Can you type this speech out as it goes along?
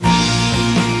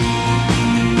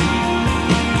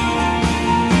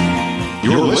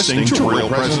You're listening to Real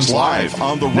Presence Live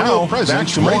on the Real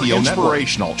Presence Radio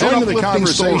Inspirational. Join the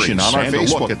conversation on our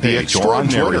Facebook page or on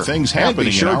Twitter. Things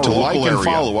happening in our local area.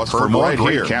 Follow us for more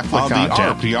great Catholic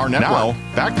content. The RPR Network. Now,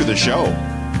 back to the show.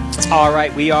 All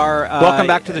right, we are welcome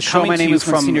back to the show. My name is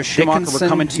Monsignor Schumacher. We're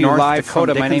coming to you live from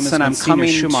Dakota. My name is Monsignor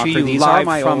Schumacher. These are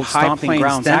my old stomping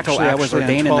grounds. Actually, I was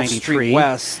ordained in 93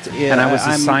 West, and I was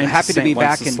assigned. I'm happy to be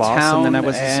back in town, and then I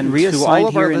was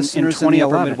reassigned here in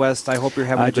 2011. Midwest. I hope you're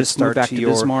having a good start to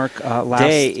your Bismarck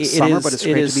last summer, but it's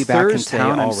great to be back in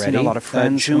town already. A lot of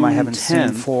friends whom I haven't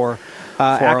seen for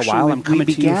a while. I'm coming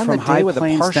to you from High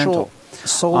Plains Dental.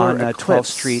 Solar on 12th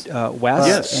Street West.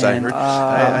 Yes, and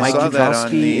I saw that on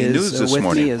the news this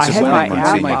morning. I had my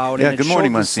app out. Yeah, good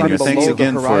morning, Monsignor. Thanks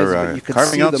again for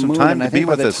carving out some time to be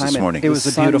with us this morning. It was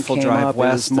a beautiful drive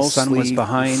west. The sun was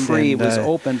behind. Free, it was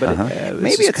open, but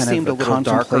maybe it seemed a little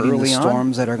dark early on.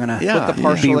 Storms that are going to with the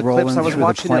partial eclipse. I was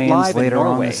watching it live later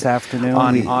on this afternoon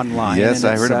online. Yes,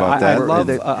 I heard about that. I love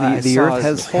the Earth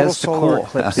has solar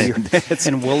eclipse. It's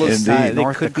in Willis,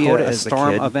 North Dakota. A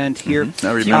storm event here.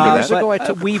 I remember that.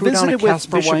 We visited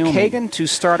with Bishop Kagan to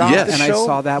start off, and I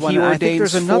saw that one. I think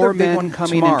there's another big one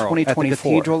coming in 2024 at the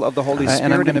Cathedral of the Holy Spirit,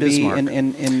 and I'm going to be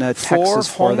in Texas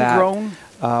for that.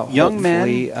 Young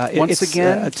men, once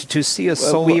again, to see a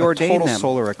total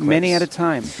solar eclipse, many at a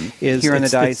time, is here in the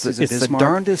diocese of Bismarck. It's the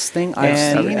darndest thing I've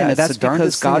seen, and that's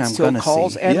because God still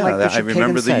calls. And like Bishop Kagan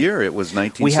remember said, the year. It was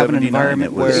 1979. We have an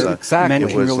environment where men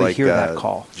can really hear that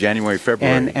call, January,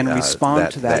 February, and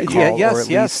respond to that call.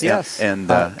 Yes. And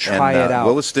try it out.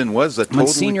 Williston was a total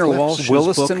Monsignor eclipse.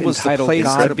 Williston was the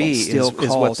place to be. Is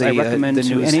what I recommend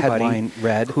to anybody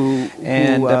read.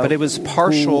 But it was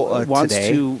partial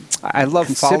today. I love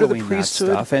following that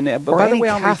stuff. And by the way,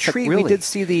 on retreat, we did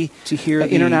see the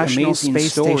International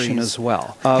Space Station as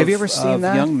well. Have you ever seen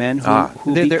that? Young men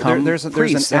who become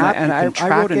priests. And I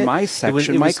wrote in my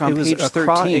section, Mike, on page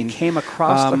 13, it came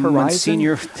across the horizon.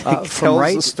 Monsignor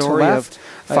tells the story of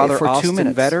Father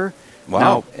Austin Vetter.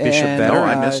 Wow, Bishop Vetter,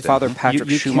 I missed it. Father Patrick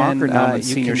Schumacher, now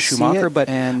Monsignor Schumacher, but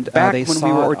back when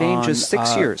we were ordained just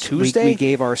 6 years, Tuesday, we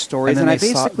gave our stories, and I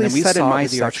basically said in my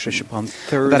section on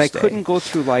Thursday that I couldn't go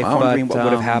through life wondering what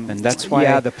would have happened. That's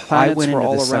why the planets were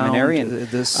all around seminary, and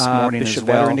this morning Bishop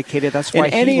Vetter indicated that's why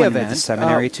he went into the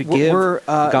seminary to give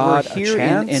God a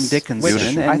chance in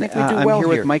Dickinson, and I think we do well here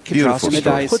with Mike Kitrowski in the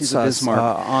Diocese of Bismarck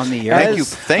on the air.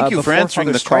 Thank you for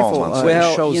answering the call.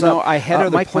 Well, I had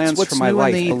other plans for my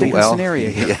life, believe me.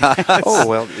 Oh,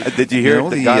 well, did you hear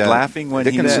God laughing when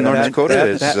Dickinson, he was in North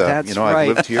Dakota? That's I've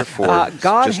lived here for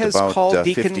God just has about called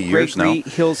 50 Deacon years now.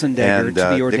 Gregory Hilzendegger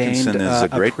to be ordained Dickinson is a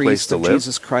great place to live.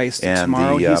 Jesus Christ. And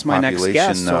tomorrow he's my next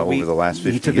guest. So over the last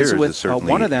 50 years has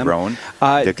certainly grown.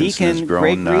 Dickinson has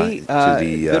grown Gregory,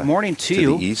 good morning to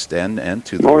you. The east and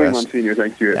to the morning, west. Monsignor.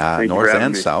 Thank you. North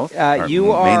and south.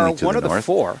 You are one of the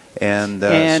four. And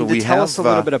so we tell us a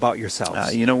little bit about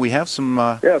yourselves. We have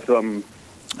some...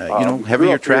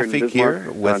 heavier traffic here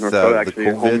with the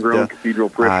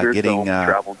COVID getting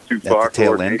at the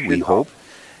tail end, we hope.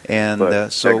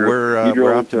 And so we're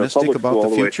optimistic about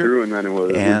the future.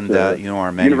 And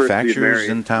our manufacturers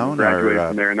in town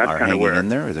are hanging in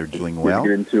there. They're doing well.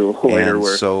 And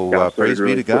so praise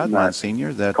be to God,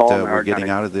 Monsignor, that we're getting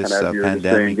out of this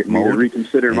pandemic mode and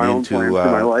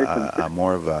into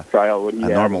more of a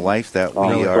normal life that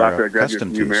we are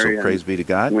accustomed to. So praise be to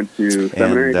God.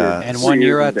 And 1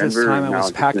 year at this time, I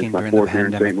was packing during the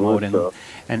pandemic mode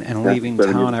and leaving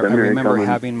town. I remember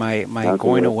having my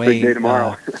going away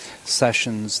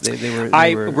sessions.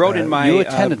 I wrote in my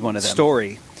attended one of them.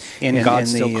 Story in God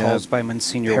Still Calls by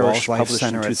Monsignor Walsh Life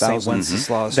Center at St.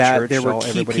 Wenceslaus Church. There were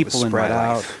key people in my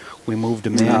life. We moved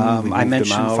him in. I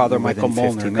mentioned Father Michael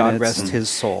Molnar. God rest his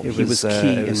soul. He was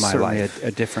key in my life.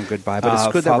 A different goodbye, but it's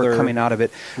good that we're coming out of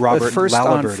it. Robert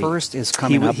First is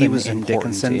coming up. He was in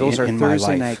Dickinson. Those are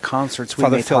Thursday night concerts.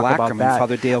 Father Phil Ackerman,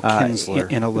 Father Dale Kinsler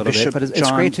in a little bit. But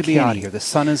it's great to be out here. The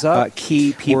sun is up.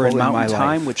 Key people in my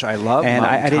time, which I love, and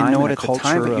I didn't know it at the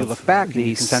time. But you look back and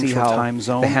you can see how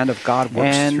the hand of God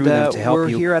works through them to help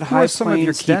you. We're here at High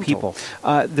Plains Dental.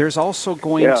 There's also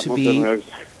going to be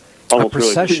a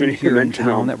procession here in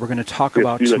town that we're going to talk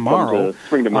about tomorrow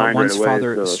once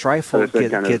Father Streifel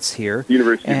gets here.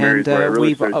 And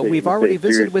we've already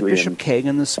visited with Bishop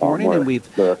Kagan this morning, and we've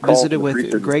visited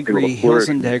with Gregory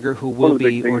Hilzendegger, who will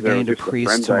be ordained a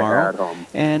priest tomorrow.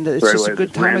 And it's just a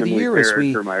good time of the year as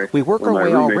we work our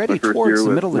way already towards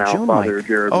the middle of June, Mike.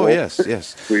 Oh, yes.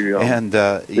 And,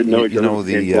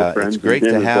 it's great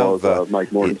to have,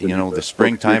 the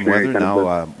springtime weather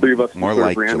now, more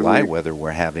like July weather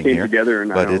we're having here.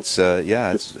 But it's a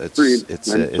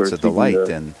delight,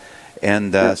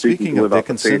 And speaking of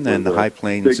Dickinson and the High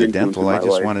Plains Dental, I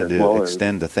just wanted to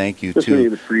extend a thank you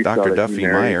to Dr. Duffy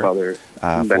Meyer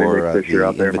for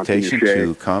the invitation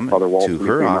to come to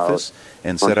her office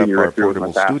and set up our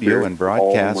portable studio and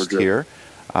broadcast here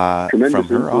from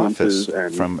her office.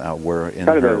 We're in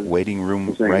her waiting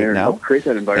room right now,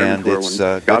 and it's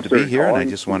good to be here. And I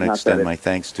just want to extend my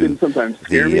thanks to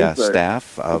the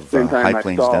staff of High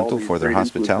Plains Dental for their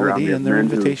hospitality and their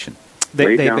invitation.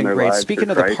 They've been great. Speaking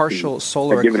of the partial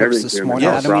solar eclipse this morning,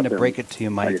 I don't mean to break it to you,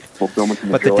 Mike,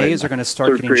 but the days are going to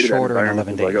start getting shorter in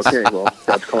 11 days.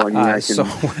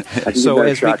 So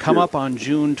as we come up on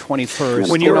June 21st,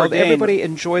 when you're ordained, everybody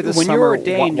enjoy the summer. When you're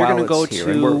ordained, you're going to go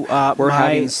to we're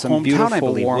having some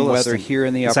beautiful warm weather here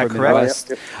in the Upper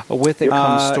Midwest. With it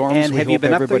comes storms. And have you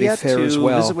been up there yet to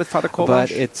visit with Father Kolbash?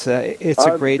 But it's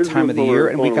a great time of the year,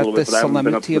 and we got the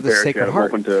Solemnity of the Sacred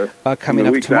Heart coming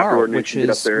up tomorrow, which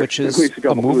is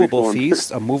a movable feast,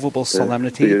 a movable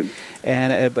solemnity,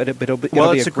 and it'll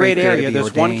be a great area.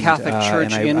 There's one Catholic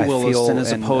church in Williston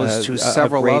as opposed to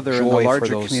several other in the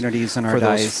larger communities in our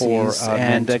diocese,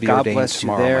 and God bless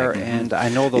you there, and I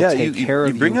know they'll take care of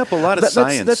you. You bring up a lot of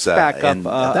science. Let's back up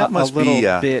a little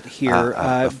bit here.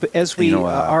 As we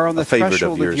are on the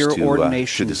threshold of your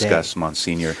ordination to discuss,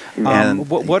 Monsignor.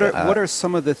 What are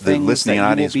some of the things that you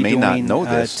will be doing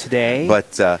today?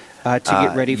 But to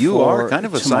get ready for you are kind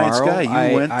of a tomorrow. Science guy.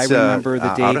 You went I remember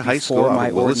the day out of high school, before my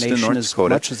ordination as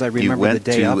much as I remember the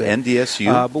day of it. You went to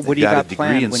NDSU, but what do you got a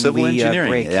degree in civil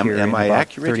engineering. Am I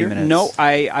accurate here? No,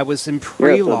 I was in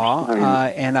pre-law,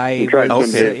 and I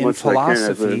was in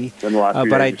philosophy,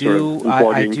 but I do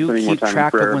keep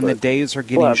track of when the days are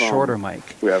getting shorter,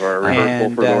 Mike.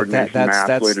 And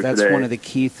that's one of the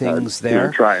key things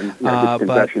there.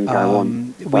 But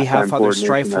we have Father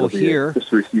Streifel here.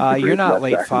 You're not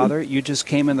late, Father. You just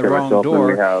came in the wrong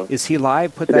door. Is he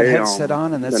live? Put that headset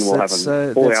on, and let's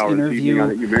interview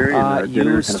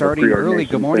you starting early.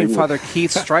 Good morning, Father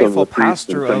Keith Streifel,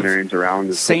 pastor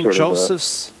of St.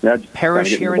 Joseph's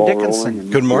Parish here in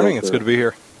Dickinson. Good morning. It's good to be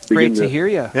here. Great to hear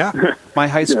you. Yeah. My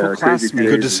high school classmate.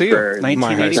 Good to see you.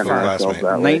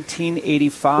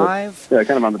 1985.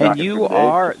 And you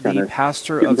are the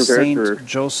pastor of St.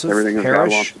 Joseph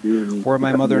Parish, where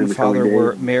my mother and father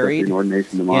were married in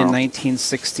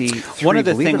 1963. One of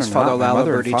the things Father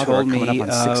Laliberty told me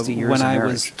when I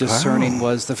was discerning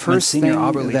was the first thing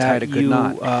that you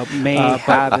may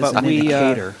have as an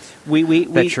indicator.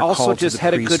 We also just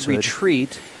had a good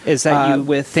retreat. Is that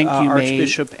you think you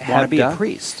Archbishop had to be a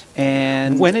priest?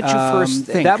 And when did you first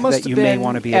think that you may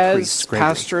want to be a priest? As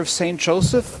pastor of St.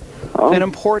 Joseph, an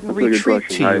important retreat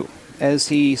to you. As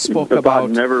he spoke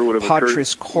about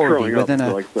Patris Corde within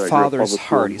a father's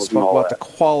heart. He spoke about the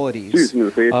qualities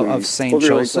of St.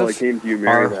 Joseph.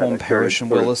 Our home parish in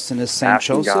Williston is St.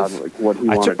 Joseph.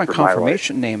 I took my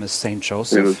confirmation name as St.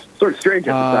 Joseph.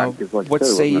 What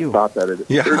say you?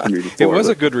 Yeah, it was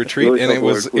a good retreat, and it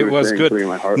was good,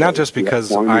 not just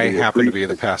because I happen to be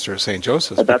the pastor of St.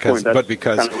 Joseph's, but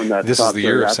because this is the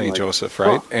year of St. Joseph,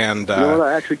 right? And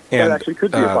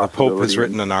the Pope has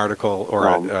written an article or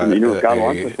a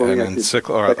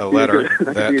letter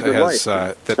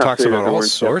that talks about all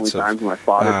sorts of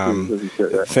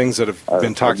things that have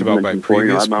been talked about by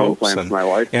previous popes,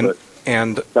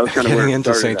 and getting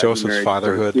into St. Joseph's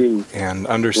fatherhood and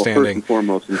understanding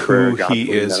who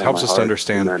he is helps us to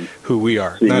understand who we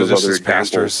are, not just as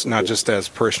pastors, not just as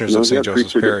parishioners of St.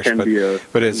 Joseph's Parish,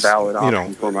 but as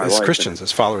as Christians,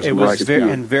 as followers of Christ. It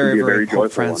was very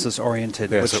Pope Francis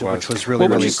oriented, which was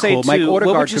really cool. Mike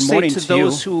Odegaard, good morning to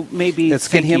those who may be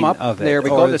thinking of it. There we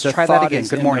go. Let's try that again.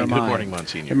 Good morning. Good morning,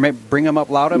 Monsignor. Bring them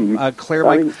up loud and clear,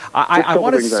 Mike. I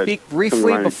want to speak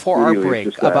briefly before our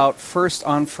break about First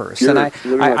on First. And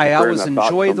I always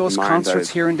enjoy those concerts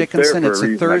here in Dickinson. It's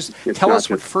a Thursday. Tell us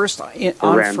what First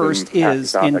on First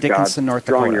is in Dickinson, North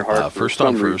Dakota. First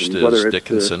on First is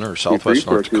Dickinson, or Southwest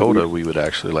North Dakota, we would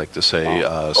actually like to say,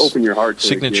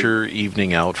 signature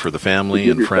evening out for the family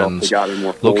and friends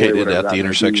located at the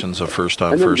intersections of First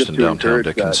on First in downtown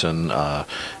Dickinson.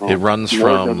 It runs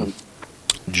from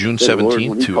June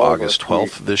 17th to August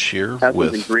 12th this year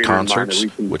with concerts,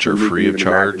 which are free of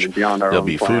charge. There'll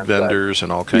be food vendors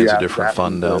and all kinds of different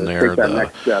fun down there. The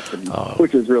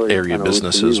area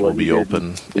businesses will be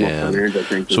open. And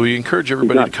so we encourage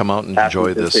everybody to come out and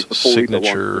enjoy this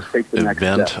signature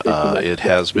event. It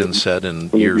has been said in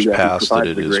years past that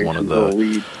it is one of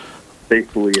the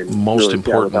most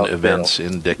important events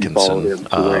in Dickinson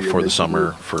for the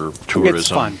summer for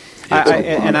tourism. Father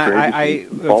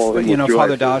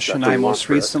Dosh and I most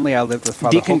recently, I lived with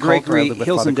Father Deacon Gregory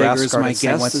Hilzendegger is my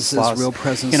guest. This is Real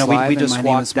Presence Live. We just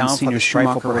walked down from the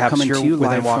Streifel, perhaps coming to you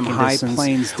live from High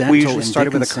Plains Dental. We usually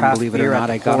started with a craft beer.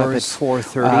 I got up at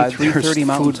 4:30, 3:30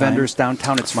 Mountain Food vendors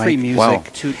downtown. It's free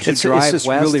music to drive west. It's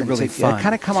really, really fun.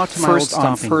 Kind of come out to my old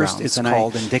stomping grounds. It's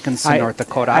called in Dickinson, North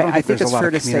Dakota. I think it's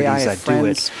fair to say I have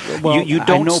friends. You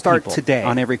don't start today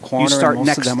on every corner. You start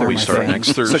next Thursday. We start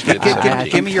next Thursday.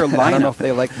 Give me your lineup. I don't know if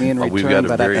they like me in return. We've got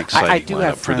a very exciting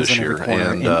lineup for this year.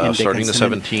 And starting the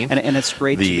 17th, and it's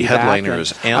great to the headliner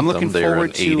is Anthem. They're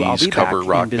an 80s cover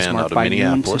rock band out of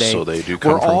Minneapolis, so they do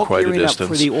come from quite a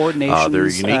distance. They're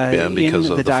a unique band because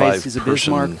of the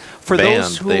 5-person band.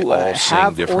 They all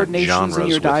sing different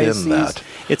genres within that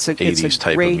 80s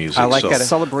type of music. I like that.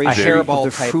 Celebration, a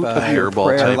hairball type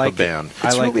of band.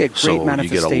 It's really a great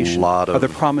manifestation of the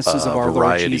promises of our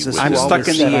Lord Jesus. I'm stuck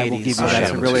in the 80s.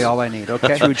 That's really all I need.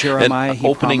 Okay. Through Jeremiah, he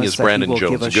opening is Brandon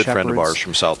Jones, a good friend of ours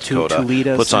from South Dakota.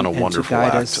 Puts on a wonderful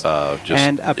act.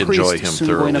 Just enjoy him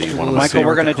thoroughly. Michael,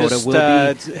 we're going to just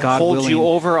hold you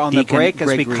over on the break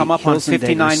as we come up on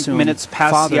 59 minutes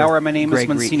past the hour. My name is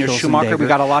Monsignor Schumacher. We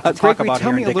got a lot to talk about here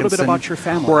in Dickinson. Tell me a little bit about your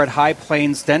family. We're at High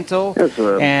Plains Dental,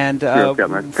 and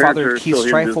Father Keith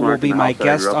Streifel will be my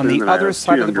guest on the other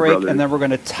side of the break, and then we're going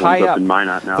to tie up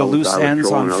the loose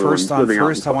ends on First on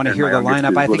First. I want to hear the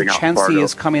lineup. I think Chancey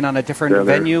is coming on a different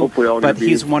venue, but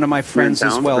he's one of my friends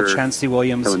as well, Chancey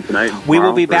Williams. We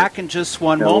will be back in just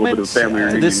one moment.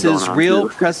 This is Real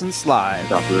Presence Live.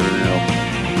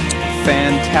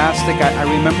 Fantastic. I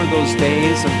remember those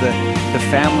days of the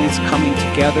families coming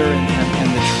together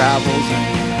and the travels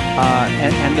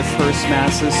and the first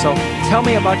masses. So tell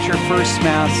me about your first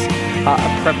mass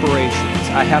preparations.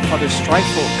 I have Father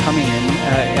Streifel coming in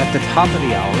at the top of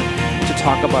the hour to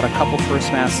talk about a couple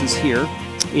first masses here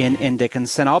in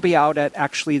Dickinson. I'll be out at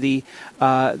actually the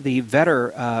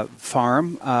Vetter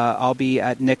farm. I'll be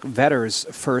at Nick Vetter's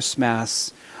first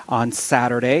mass on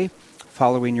Saturday,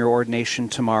 following your ordination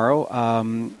tomorrow.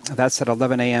 That's at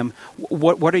 11 a.m.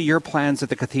 What are your plans at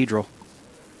the cathedral?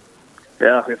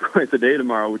 Yeah, we have quite the day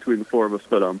tomorrow between the four of us,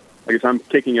 but I guess I'm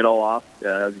kicking it all off,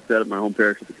 as you said, at my home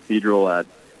parish at the cathedral at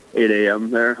 8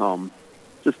 a.m. there. To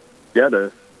get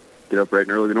up bright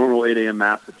and early. The normal 8 a.m.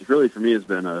 Mass, which really for me has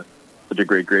been such a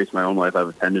great grace in my own life. I've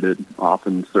attended it,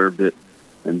 often served it,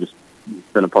 and just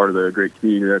been a part of the great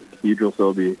community there at the cathedral, so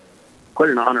it'll be quite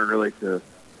an honor, really, to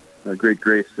a great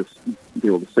grace to be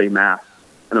able to say Mass.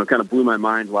 I know it kind of blew my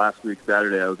mind last week,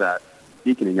 Saturday. I was at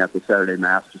deaconing at the Saturday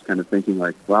Mass, just kind of thinking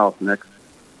like, wow, the next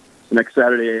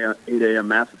Saturday 8 a.m.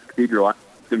 Mass at the cathedral, it's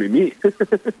going to be me.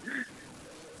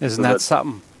 Isn't that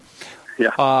something?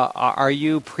 Yeah. Are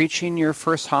you preaching your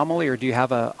first homily, or do you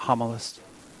have a homilist?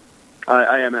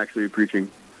 I am actually preaching.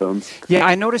 Yeah,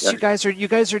 I noticed you guys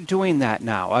are doing that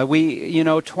now.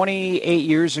 28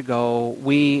 years ago,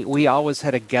 we always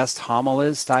had a guest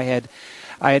homilist. I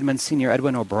had Monsignor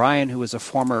Edwin O'Brien, who was a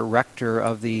former rector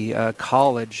of the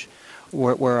college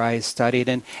where I studied,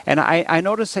 and I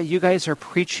noticed that you guys are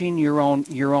preaching your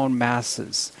own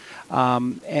masses,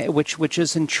 which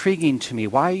is intriguing to me.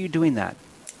 Why are you doing that?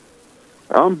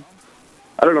 I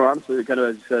don't know. Honestly, kind of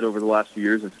as you said, over the last few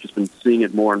years, I've just been seeing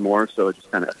it more and more. So it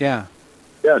just kind of I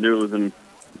knew it was an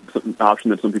option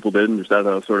that some people did, and just as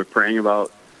I was sort of praying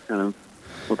about kind of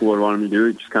what the Lord wanted me to do,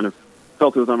 it just kind of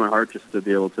felt it was on my heart just to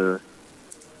be able to,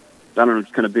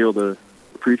 just kind of be able to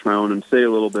preach my own and say a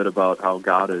little bit about how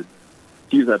God had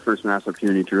used that first Mass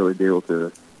opportunity to really be able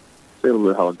to say a little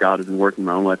bit how God had been working in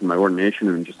my own life and my ordination,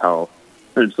 and just how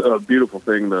it's a beautiful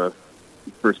thing. The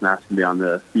first Mass can be on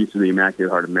the Feast of the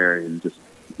Immaculate Heart of Mary, and just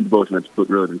devotion that's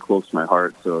really been close to my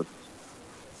heart. So,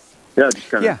 just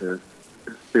kind of to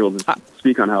be able to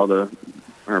speak on how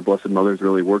our Blessed Mother's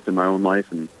really worked in my own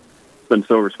life, and been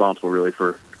so responsible really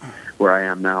for where I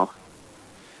am now.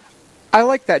 I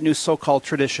like that new so-called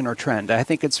tradition or trend. I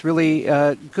think it's really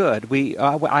good.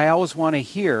 I always want to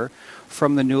hear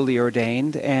from the newly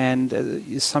ordained,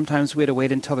 and sometimes we had to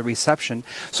wait until the reception.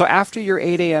 So after your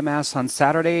 8 a.m. Mass on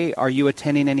Saturday, are you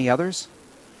attending any others?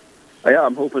 Yeah,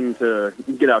 I'm hoping to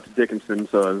get out to Dickinson.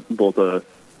 So both,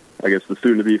 I guess, the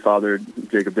soon-to-be Father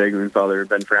Jacob Dagley and Father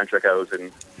Ben Franchek, I was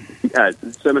at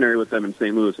seminary with them in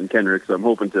St. Louis and Kendrick, so I'm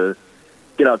hoping to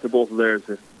get out to both of theirs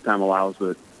if time allows.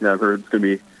 But I've heard it's going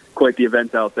to be quite the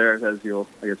event out there, as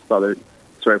Father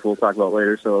Streifel will talk about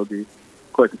later, so it'll be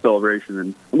quite the celebration.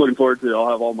 And I'm looking forward to it. I'll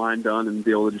have all mine done and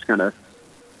be able to just kind of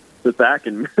sit back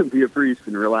and be a priest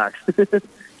and relax.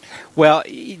 Well,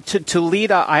 to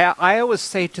lead, I always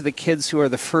say to the kids who are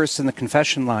the first in the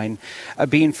confession line,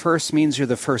 being first means you're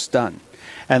the first done.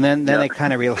 And then they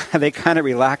kind of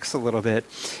relax a little bit,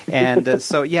 and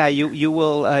so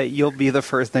you'll be the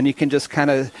first. Then you can just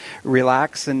kind of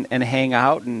relax and hang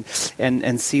out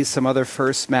and see some other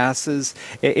first masses.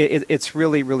 It's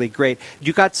really, really great.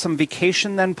 You got some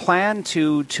vacation then planned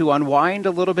to unwind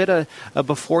a little bit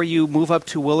before you move up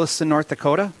to Williston, North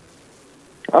Dakota?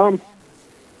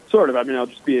 Sort of. I mean,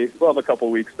 we'll have a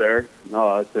couple weeks there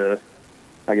to,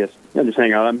 I guess, just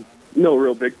hang out. No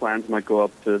real big plans. Might go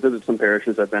up to visit some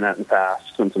parishes I've been at in the past,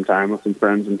 spend some time with some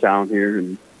friends in town here,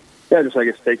 and just, I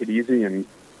guess, take it easy and,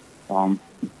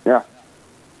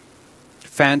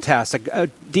 Fantastic.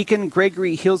 Deacon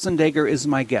Gregory Hilzendager is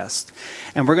my guest,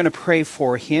 and we're going to pray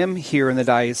for him here in the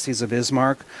Diocese of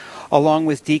Bismarck, along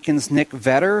with Deacons Nick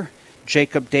Vetter,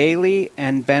 Jacob Daly,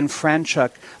 and Ben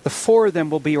Franchuk. The four of them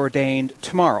will be ordained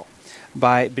tomorrow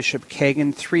by Bishop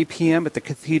Kagan, 3 p.m. at the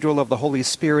Cathedral of the Holy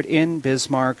Spirit in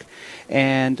Bismarck.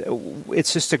 And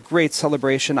it's just a great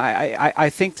celebration. I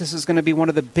think this is going to be one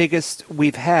of the biggest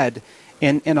we've had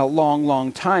in a long,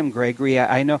 long time, Gregory.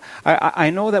 I know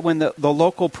that when the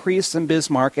local priests in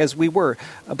Bismarck, as we were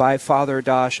by Father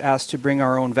Dosh, asked to bring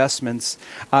our own vestments,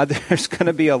 there's going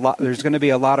to be a lot. There's going to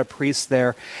be a lot of priests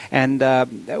there. And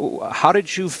how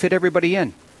did you fit everybody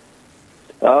in?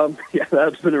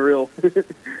 That's been a real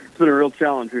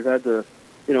challenge. We've had to,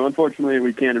 unfortunately,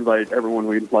 we can't invite everyone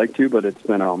we'd like to, but it's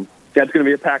been it's going to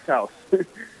be a packed house.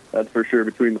 That's for sure.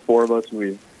 Between the four of us,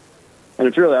 and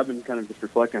it's really, I've been kind of just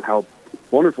reflecting on how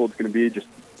wonderful it's going to be just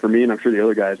for me, and I'm sure the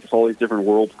other guys, just all these different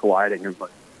worlds colliding, and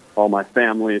like all my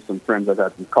family, some friends I've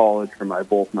had from college, from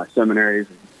both my seminaries,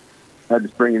 and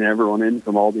just bringing everyone in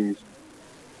from all the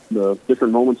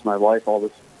different moments in my life, all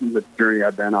this journey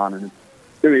I've been on, and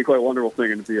it's going to be quite a wonderful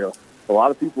thing, and to be a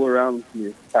lot of people around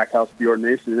the packed house, the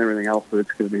ordination, and everything else. But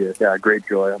it's going to be a great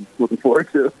joy. I'm looking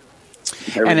forward to.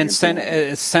 And in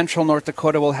central North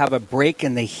Dakota, we'll have a break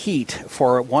in the heat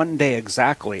for 1 day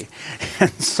exactly.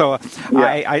 And so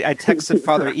I texted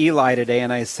Father Eli today,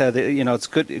 and I said, it's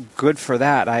good for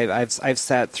that. I've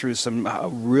sat through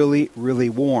some really, really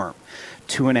warm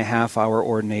 2.5-hour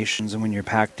ordinations, and when you're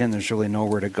packed in, there's really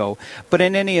nowhere to go. But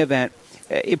in any event,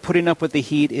 putting up with the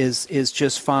heat is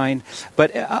just fine,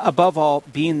 but above all,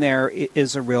 being there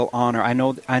is a real honor. I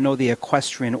know the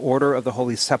Equestrian Order of the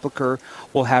Holy Sepulchre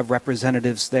will have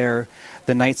representatives there,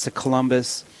 the Knights of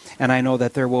Columbus, and I know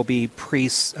that there will be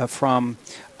priests from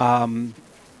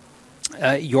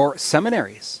your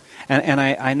seminaries. And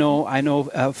I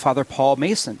know Father Paul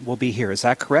Mason will be here. Is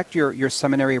that correct? Your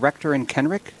seminary rector in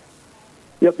Kenrick?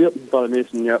 Yep. Father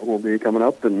Mason, will be coming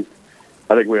up, and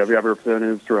I think we have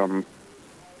representatives from.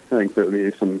 I think there will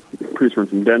be some priests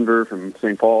from Denver, from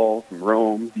St. Paul, from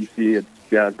Rome, D.C. It's,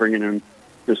 bringing in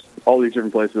just all these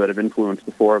different places that have influenced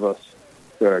the four of us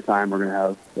throughout our time. We're going to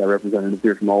have representatives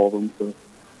here from all of them. So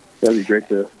that'd be great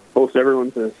to host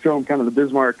everyone, to show them kind of the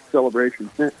Bismarck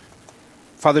celebration.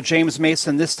 Father James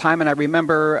Mason this time, and I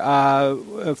remember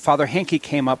Father Henke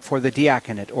came up for the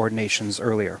diaconate ordinations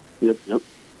earlier. Yep.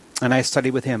 And I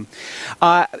studied with him.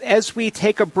 As we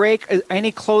take a break,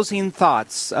 any closing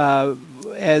thoughts?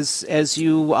 As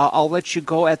you, I'll let you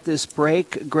go at this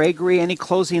break. Gregory, any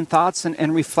closing thoughts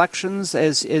and reflections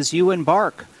as you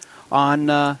embark on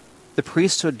the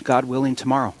priesthood, God willing,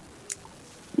 tomorrow?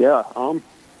 Yeah, I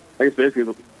guess basically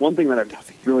the one thing that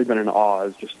I've really been in awe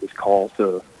is just this call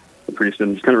to the priesthood,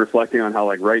 and just kind of reflecting on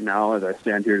how, right now, as I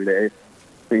stand here today,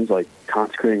 things like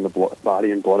consecrating the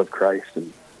body and blood of Christ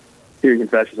and hearing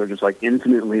confessions are just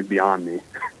infinitely beyond me.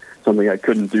 Something I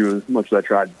couldn't do as much as I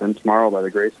tried. Then tomorrow, by the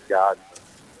grace of God,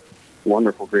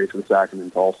 wonderful grace of the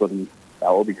sacraments, all of a sudden that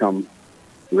will become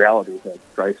reality, that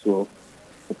Christ will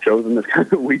have chosen this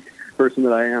kind of weak person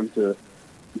that I am to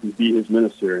be his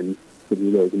minister and to do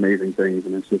those amazing things.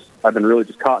 And it's just, I've been really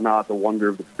just caught in awe at the wonder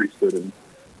of the priesthood and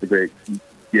the great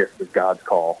gift of God's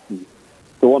call. It's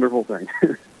a wonderful thing.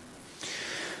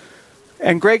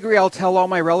 And Gregory, I'll tell all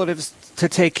my relatives to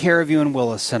take care of you in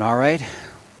Williston, all right?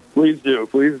 Please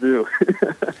do.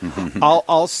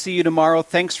 I'll see you tomorrow.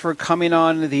 Thanks for coming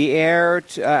on the air.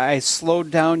 I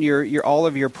slowed down all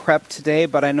of your prep today,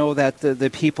 but I know that the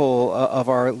people of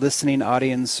our listening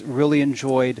audience really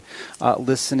enjoyed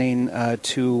listening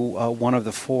to one of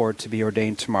the four to be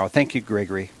ordained tomorrow. Thank you,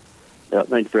 Gregory. Yeah,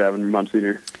 thanks for having me,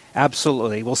 Monsignor.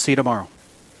 Absolutely. We'll see you tomorrow.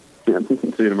 Yeah, see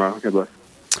you tomorrow. God bless.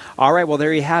 All right, well,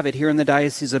 there you have it. Here in the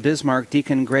Diocese of Bismarck,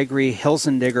 Deacon Gregory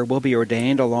Hilzendager will be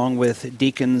ordained, along with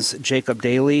Deacons Jacob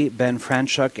Daly, Ben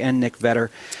Franchuk, and Nick Vetter.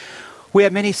 We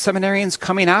have many seminarians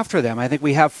coming after them. I think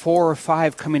we have 4 or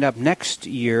 5 coming up next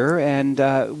year, and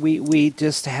we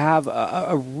just have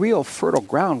a real fertile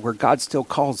ground where God still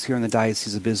calls here in the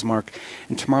Diocese of Bismarck,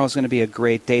 and tomorrow's going to be a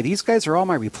great day. These guys are all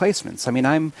my replacements. I mean,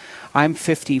 I'm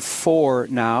 54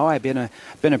 now. I've been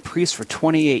a priest for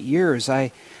 28 years.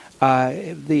 The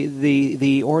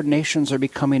ordinations are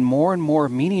becoming more and more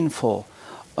meaningful.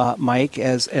 Mike,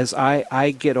 as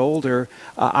I get older,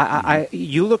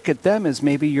 you look at them as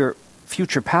maybe your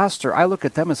future pastor. I look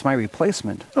at them as my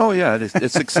replacement. Oh yeah,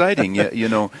 it's exciting. There's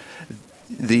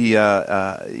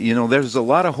a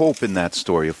lot of hope in that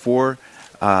story of 4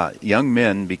 young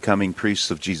men becoming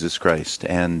priests of Jesus Christ,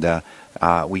 and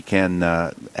we can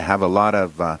have a lot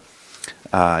of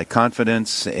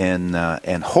confidence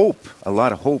and hope, a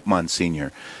lot of hope,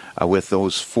 Monsignor. With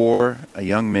those 4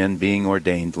 young men being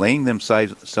ordained, laying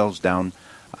themselves down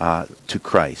to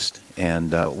Christ.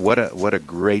 And what a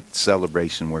great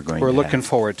celebration we're looking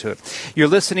forward to it. You're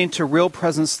listening to Real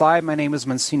Presence Live. My name is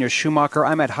Monsignor Schumacher.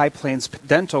 I'm at High Plains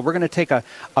Dental. We're going to take a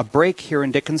break here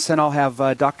in Dickinson. I'll have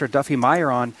Dr. Duffy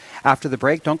Meyer on after the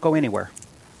break. Don't go anywhere.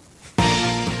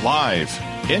 Live,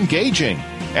 engaging,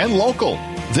 and local.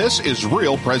 This is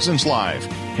Real Presence Live,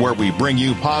 where we bring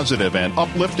you positive and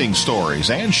uplifting stories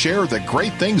and share the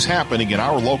great things happening in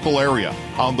our local area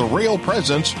on the Real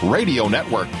Presence Radio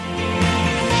Network.